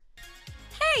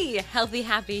Hey, healthy,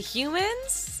 happy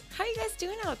humans. How are you guys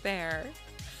doing out there?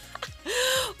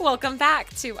 Welcome back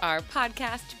to our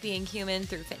podcast, Being Human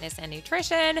Through Fitness and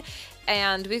Nutrition.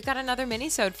 And we've got another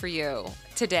mini-sode for you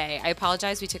today. I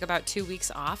apologize. We took about 2 weeks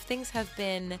off. Things have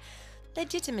been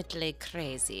legitimately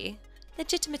crazy,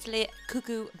 legitimately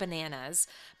cuckoo bananas.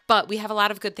 But we have a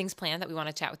lot of good things planned that we want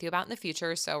to chat with you about in the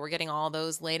future. So we're getting all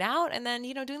those laid out. And then,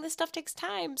 doing this stuff takes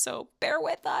time. So bear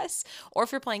with us. Or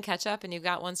if you're playing catch up and you've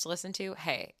got ones to listen to,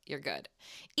 hey, you're good.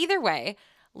 Either way,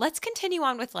 let's continue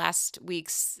on with last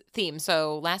week's theme.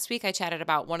 So last week I chatted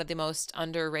about one of the most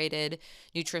underrated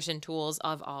nutrition tools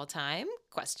of all time, ?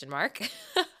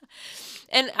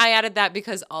 And I added that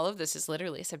because all of this is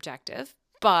literally subjective.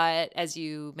 But as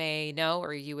you may know,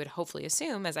 or you would hopefully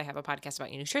assume, as I have a podcast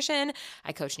about nutrition,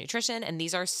 I coach nutrition, and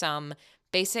these are some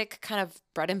basic kind of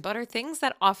bread and butter things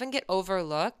that often get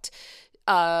overlooked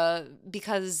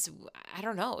because, I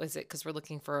don't know, is it because we're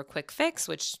looking for a quick fix,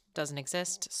 which doesn't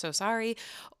exist, so sorry,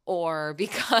 or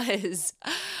because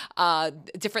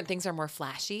different things are more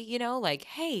flashy, like,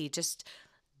 hey, just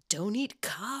don't eat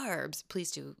carbs.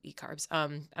 Please do eat carbs.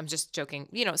 I'm just joking.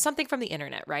 Something from the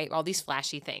internet, right? All these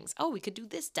flashy things. Oh, we could do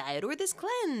this diet or this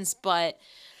cleanse, but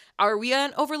are we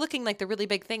overlooking like the really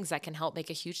big things that can help make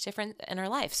a huge difference in our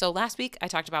life? So last week I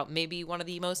talked about maybe one of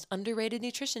the most underrated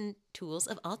nutrition tools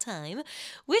of all time,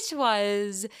 which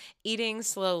was eating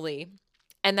slowly.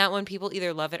 And that one, people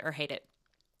either love it or hate it.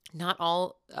 Not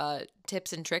all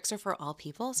tips and tricks are for all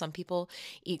people. Some people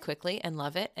eat quickly and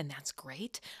love it, and that's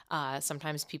great.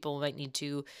 Sometimes people might need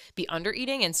to be under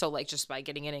eating, and so just by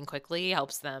getting it in quickly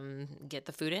helps them get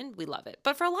the food in. We love it.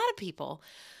 But for a lot of people,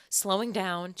 slowing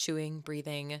down, chewing,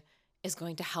 breathing is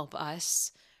going to help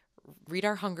us read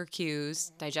our hunger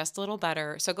cues, digest a little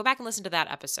better. So go back and listen to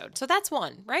that episode. So that's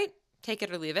one, right? Take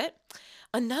it or leave it.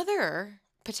 Another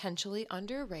potentially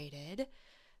underrated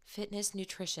fitness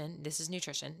nutrition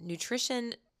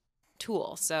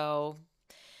tool. So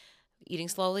eating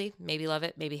slowly, maybe love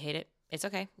it, maybe hate it. It's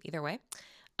okay, either way.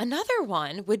 Another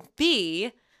one would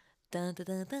be, dun, dun,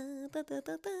 dun, dun, dun, dun,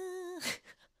 dun, dun.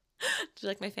 Do you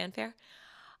like my fanfare?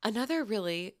 Another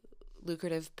really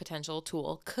lucrative potential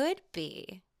tool could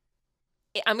be,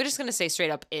 I'm just going to say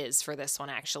straight up is for this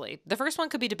one, actually. The first one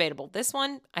could be debatable. This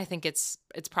one, I think it's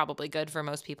probably good for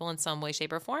most people in some way,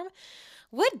 shape, or form,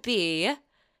 would be,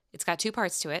 it's got two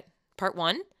parts to it. Part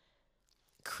one,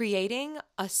 creating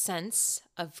a sense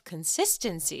of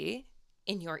consistency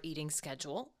in your eating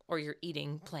schedule or your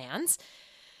eating plans.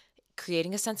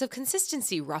 Creating a sense of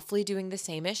consistency, roughly doing the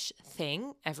same-ish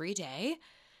thing every day.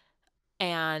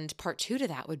 And part two to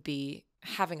that would be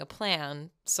having a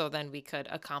plan so then we could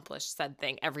accomplish said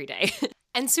thing every day.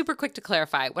 And super quick to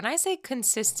clarify, when I say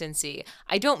consistency,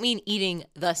 I don't mean eating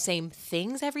the same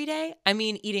things every day. I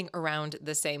mean eating around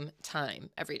the same time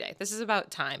every day. This is about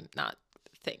time, not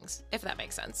things, if that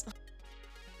makes sense.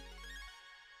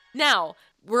 Now,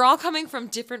 we're all coming from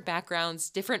different backgrounds,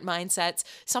 different mindsets.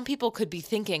 Some people could be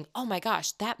thinking, oh my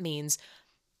gosh, that means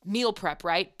meal prep,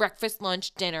 right? Breakfast,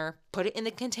 lunch, dinner, put it in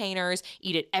the containers,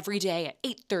 eat it every day at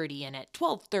 8:30 and at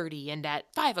 12:30 and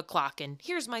at 5 o'clock, and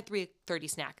here's my 3:30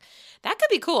 snack. That could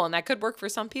be cool, and that could work for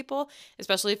some people,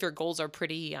 especially if your goals are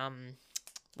pretty,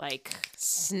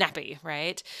 snappy,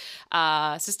 right?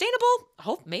 Sustainable?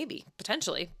 Hope, maybe,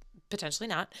 potentially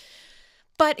not.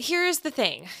 But here's the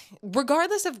thing,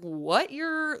 regardless of what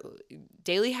your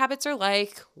daily habits are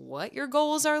like, what your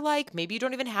goals are like, maybe you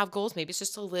don't even have goals, maybe it's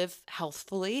just to live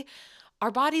healthfully.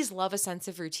 Our bodies love a sense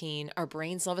of routine. Our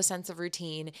brains love a sense of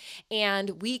routine.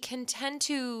 And we can tend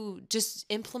to just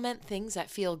implement things that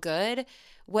feel good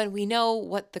when we know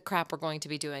what the crap we're going to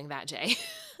be doing that day.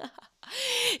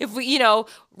 If we,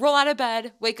 roll out of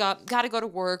bed, wake up, got to go to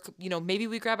work, maybe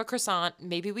we grab a croissant,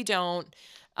 maybe we don't.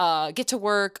 Get to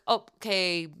work. Oh,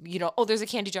 okay. There's a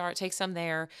candy jar. Take some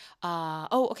there.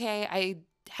 Okay. I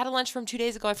had a lunch from 2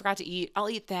 days ago. I forgot to eat. I'll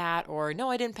eat that. Or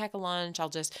no, I didn't pack a lunch. I'll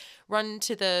just run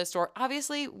to the store.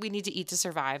 Obviously, we need to eat to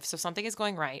survive. So something is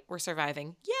going right. We're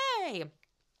surviving. Yay.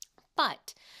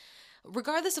 But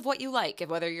regardless of what you like,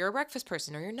 whether you're a breakfast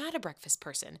person or you're not a breakfast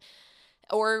person,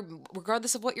 or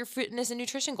regardless of what your fitness and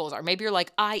nutrition goals are. Maybe you're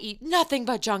like, I eat nothing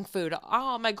but junk food.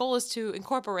 Oh, my goal is to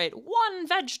incorporate one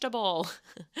vegetable.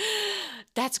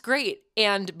 That's great.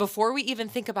 And before we even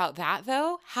think about that,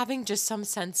 though, having just some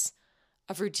sense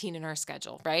of routine in our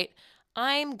schedule, right?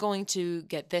 I'm going to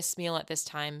get this meal at this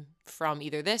time from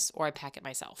either this or I pack it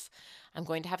myself. I'm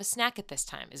going to have a snack at this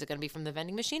time. Is it going to be from the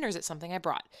vending machine or is it something I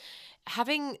brought?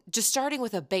 Just starting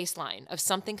with a baseline of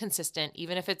something consistent,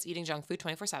 even if it's eating junk food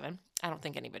 24/7. I don't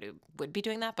think anybody would be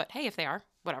doing that, but hey, if they are,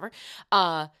 whatever.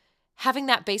 Having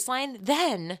that baseline,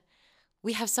 then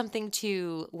we have something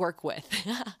to work with.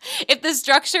 If the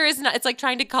structure is not, it's like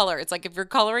trying to color. It's like if you're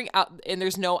coloring out and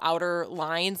there's no outer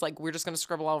lines, like we're just going to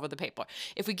scribble all over the paper.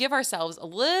 If we give ourselves a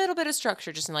little bit of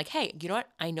structure, just in like, hey, you know what?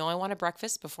 I know I want a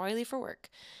breakfast before I leave for work.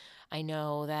 I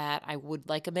know that I would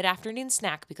like a mid-afternoon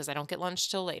snack because I don't get lunch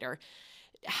till later.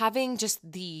 Having just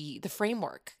the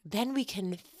framework, then we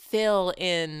can fill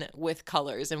in with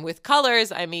colors. And with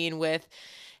colors, I mean with,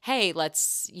 hey,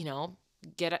 let's,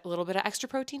 get a little bit of extra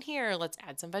protein here. Let's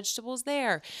add some vegetables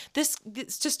there. This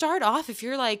to start off, if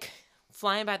you're like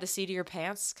flying by the seat of your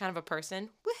pants kind of a person,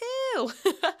 woohoo!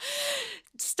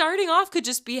 Starting off could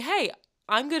just be, hey,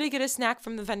 I'm going to get a snack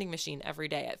from the vending machine every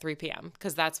day at 3 p.m.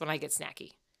 because that's when I get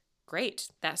snacky. Great.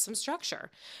 That's some structure.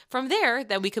 From there,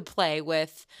 then we could play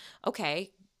with,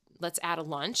 okay, let's add a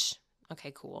lunch.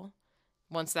 Okay, cool.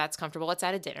 Once that's comfortable, let's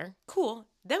add a dinner. Cool.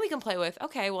 Then we can play with,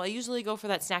 okay, well, I usually go for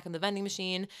that snack in the vending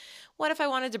machine. What if I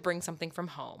wanted to bring something from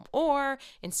home? Or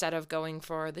instead of going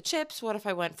for the chips, what if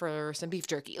I went for some beef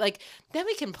jerky? Like, then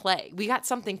we can play. We got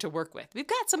something to work with. We've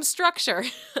got some structure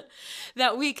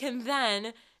that we can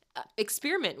then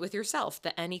experiment with yourself,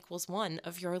 the N equals 1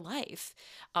 of your life.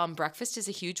 Breakfast is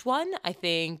a huge one. I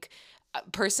think,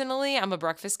 personally, I'm a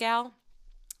breakfast gal.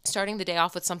 Starting the day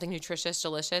off with something nutritious,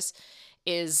 delicious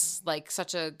is like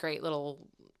such a great little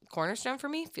cornerstone for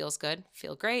me. Feels good,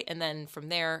 feel great. And then from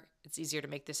there, it's easier to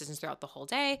make decisions throughout the whole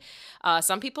day.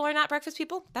 Some people are not breakfast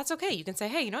people. That's okay. You can say,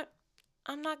 hey, you know what?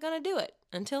 I'm not going to do it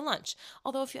until lunch.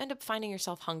 Although if you end up finding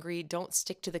yourself hungry, don't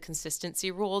stick to the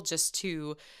consistency rule just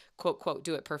to quote, quote,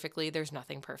 do it perfectly. There's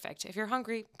nothing perfect. If you're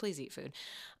hungry, please eat food.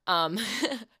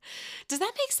 Does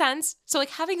that make sense? So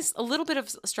like having a little bit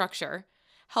of structure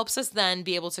helps us then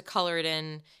be able to color it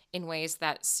in ways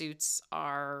that suits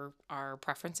our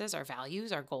preferences, our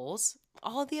values, our goals,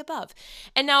 all of the above.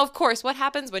 And now, of course, what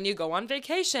happens when you go on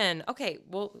vacation? Okay,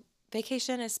 well,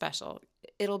 vacation is special.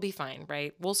 It'll be fine,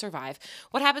 right? We'll survive.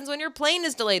 What happens when your plane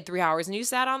is delayed 3 hours and you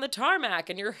sat on the tarmac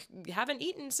and you haven't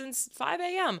eaten since 5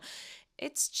 a.m.?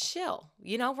 It's chill.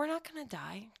 We're not going to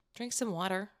die. Drink some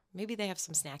water. Maybe they have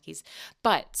some snackies.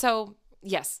 But so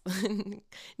yes,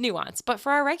 nuance. But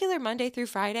for our regular Monday through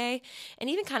Friday, and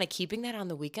even kind of keeping that on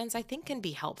the weekends, I think can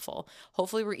be helpful.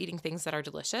 Hopefully we're eating things that are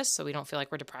delicious so we don't feel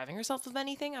like we're depriving ourselves of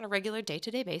anything on a regular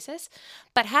day-to-day basis.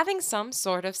 But having some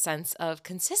sort of sense of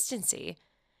consistency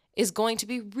is going to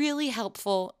be really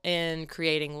helpful in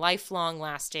creating lifelong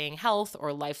lasting health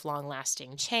or lifelong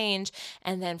lasting change.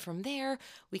 And then from there,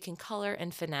 we can color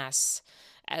and finesse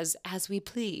as we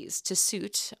please to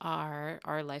suit our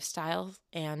lifestyle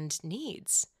and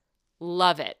needs.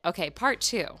 Love it. Okay, part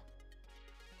 2.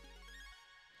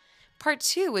 Part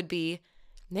 2 would be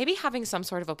maybe having some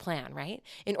sort of a plan, right?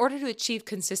 In order to achieve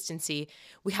consistency,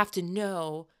 we have to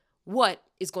know what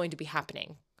is going to be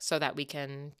happening so that we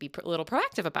can be a little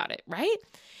proactive about it, right?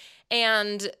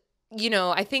 And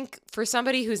I think for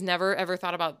somebody who's never ever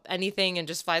thought about anything and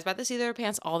just flies by the seat of their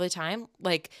pants all the time,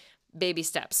 like baby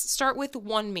steps. Start with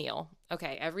one meal.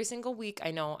 Okay, every single week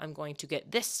I know I'm going to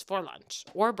get this for lunch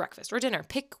or breakfast or dinner.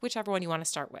 Pick whichever one you want to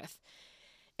start with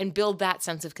and build that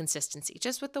sense of consistency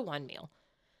just with the one meal.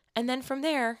 And then from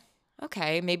there,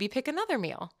 okay, maybe pick another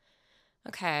meal.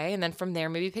 Okay, and then from there,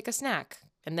 maybe pick a snack.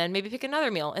 And then maybe pick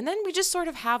another meal. And then we just sort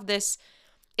of have this,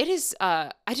 it is,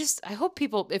 I hope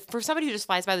people, if for somebody who just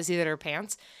flies by the seat of their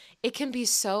pants, it can be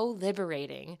so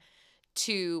liberating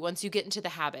to, once you get into the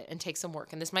habit and take some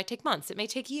work, and this might take months, it may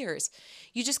take years,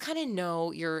 you just kind of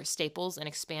know your staples and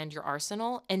expand your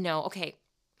arsenal and know, okay,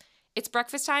 it's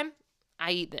breakfast time,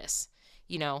 I eat this,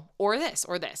 or this,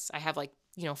 or this. I have 4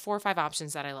 or 5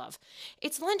 options that I love.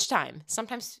 It's lunchtime.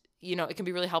 Sometimes, it can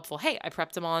be really helpful. Hey, I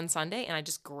prepped them all on Sunday and I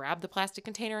just grab the plastic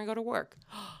container and go to work.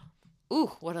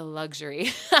 Ooh, what a luxury.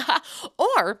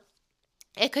 Or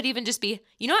it could even just be,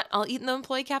 you know what? I'll eat in the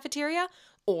employee cafeteria,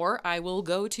 or I will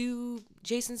go to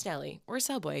Jason's Deli or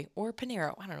Subway or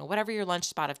Panero. I don't know, whatever your lunch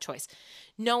spot of choice.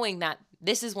 Knowing that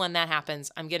this is when that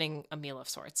happens, I'm getting a meal of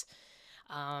sorts.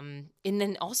 And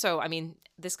then also,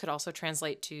 this could also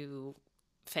translate to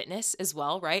fitness as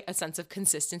well, right? A sense of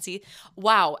consistency.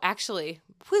 Wow, actually,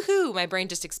 woohoo, my brain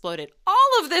just exploded. All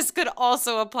of this could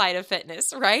also apply to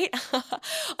fitness, right?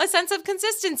 A sense of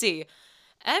consistency.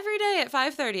 Every day at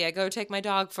 5:30, I go take my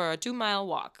dog for a 2-mile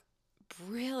walk.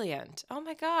 Brilliant. Oh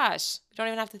my gosh. You don't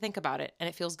even have to think about it. And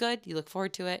it feels good. You look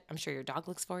forward to it. I'm sure your dog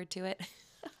looks forward to it.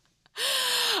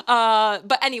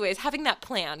 But anyways, having that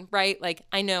plan, right? Like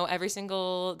I know every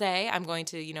single day I'm going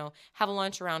to, have a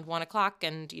lunch around 1:00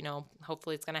 and,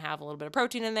 hopefully it's going to have a little bit of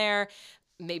protein in there.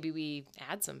 Maybe we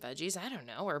add some veggies, I don't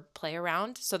know, or play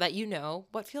around so that you know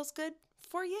what feels good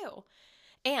for you.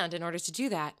 And in order to do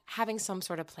that, having some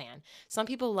sort of plan. Some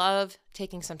people love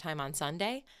taking some time on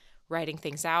Sunday, writing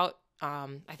things out.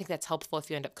 I think that's helpful if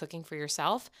you end up cooking for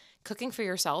yourself. Cooking for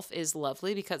yourself is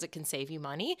lovely because it can save you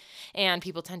money, and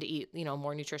people tend to eat,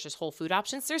 more nutritious whole food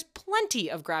options. There's plenty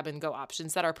of grab and go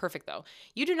options that are perfect though.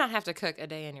 You do not have to cook a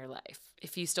day in your life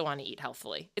if you still want to eat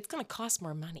healthfully. It's going to cost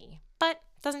more money, but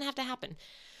it doesn't have to happen.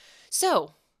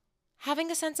 So, having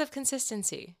a sense of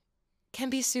consistency can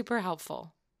be super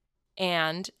helpful,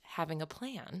 and having a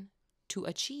plan to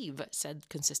achieve said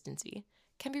consistency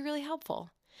can be really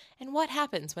helpful. And what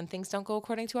happens when things don't go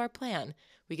according to our plan?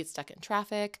 We get stuck in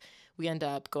traffic. We end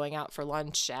up going out for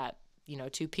lunch at,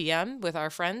 2 p.m. with our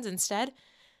friends instead.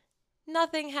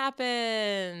 Nothing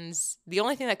happens. The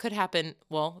only thing that could happen,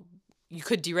 well, you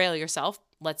could derail yourself.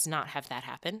 Let's not have that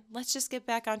happen. Let's just get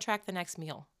back on track the next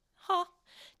meal.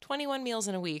 21 meals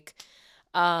in a week.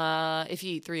 If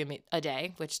you eat 3 a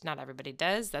day, which not everybody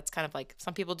does, that's kind of like,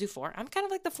 some people do 4. I'm kind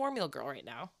of like the 4-meal girl right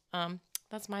now.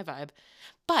 That's my vibe.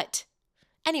 But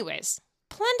anyways,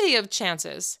 plenty of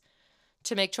chances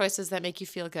to make choices that make you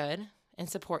feel good and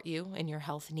support you in your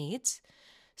health needs.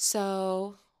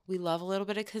 So we love a little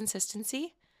bit of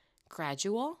consistency,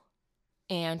 gradual,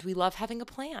 and we love having a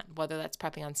plan, whether that's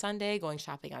prepping on Sunday, going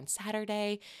shopping on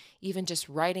Saturday, even just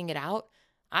writing it out.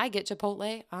 I get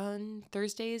Chipotle on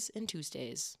Thursdays and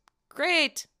Tuesdays.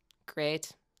 Great.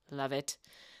 Love it.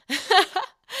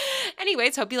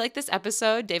 Anyways, hope you like this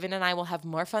episode. David and I will have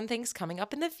more fun things coming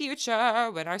up in the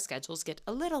future when our schedules get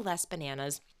a little less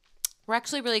bananas. We're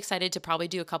actually really excited to probably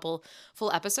do a couple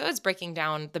full episodes breaking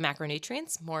down the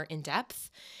macronutrients more in depth.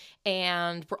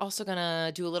 And we're also going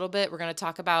to do we're going to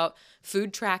talk about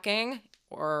food tracking,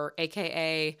 or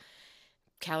AKA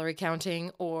calorie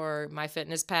counting, or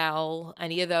MyFitnessPal,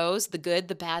 any of those, the good,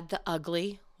 the bad, the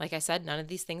ugly. Like I said, none of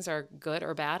these things are good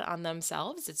or bad on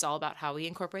themselves. It's all about how we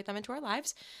incorporate them into our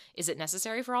lives. Is it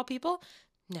necessary for all people?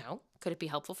 No. Could it be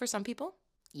helpful for some people?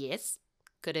 Yes.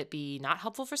 Could it be not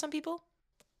helpful for some people?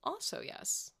 Also,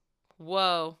 yes.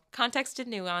 Whoa, context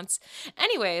and nuance.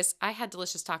 Anyways, I had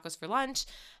delicious tacos for lunch,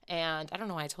 and I don't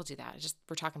know why I told you that.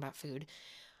 We're talking about food.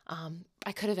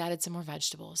 I could have added some more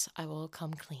vegetables. I will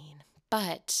come clean.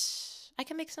 But I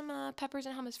can make some peppers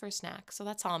and hummus for a snack, so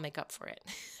that's how I'll make up for it.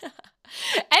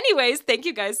 Anyways, thank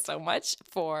you guys so much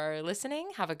for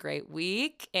listening. Have a great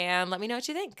week, and let me know what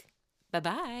you think.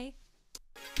 Bye-bye.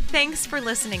 Thanks for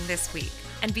listening this week,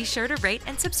 and be sure to rate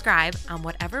and subscribe on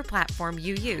whatever platform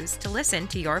you use to listen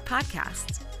to your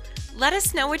podcasts. Let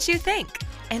us know what you think,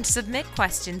 and submit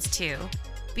questions to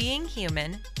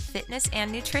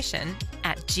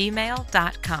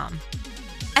beinghumanfitnessandnutrition@gmail.com.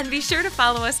 And be sure to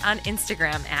follow us on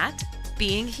Instagram at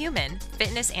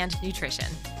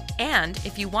beinghumanfitnessandnutrition. And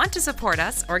if you want to support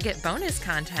us or get bonus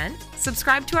content,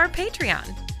 subscribe to our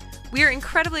Patreon. We are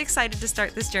incredibly excited to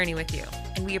start this journey with you,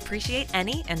 and we appreciate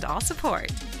any and all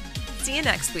support. See you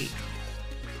next week.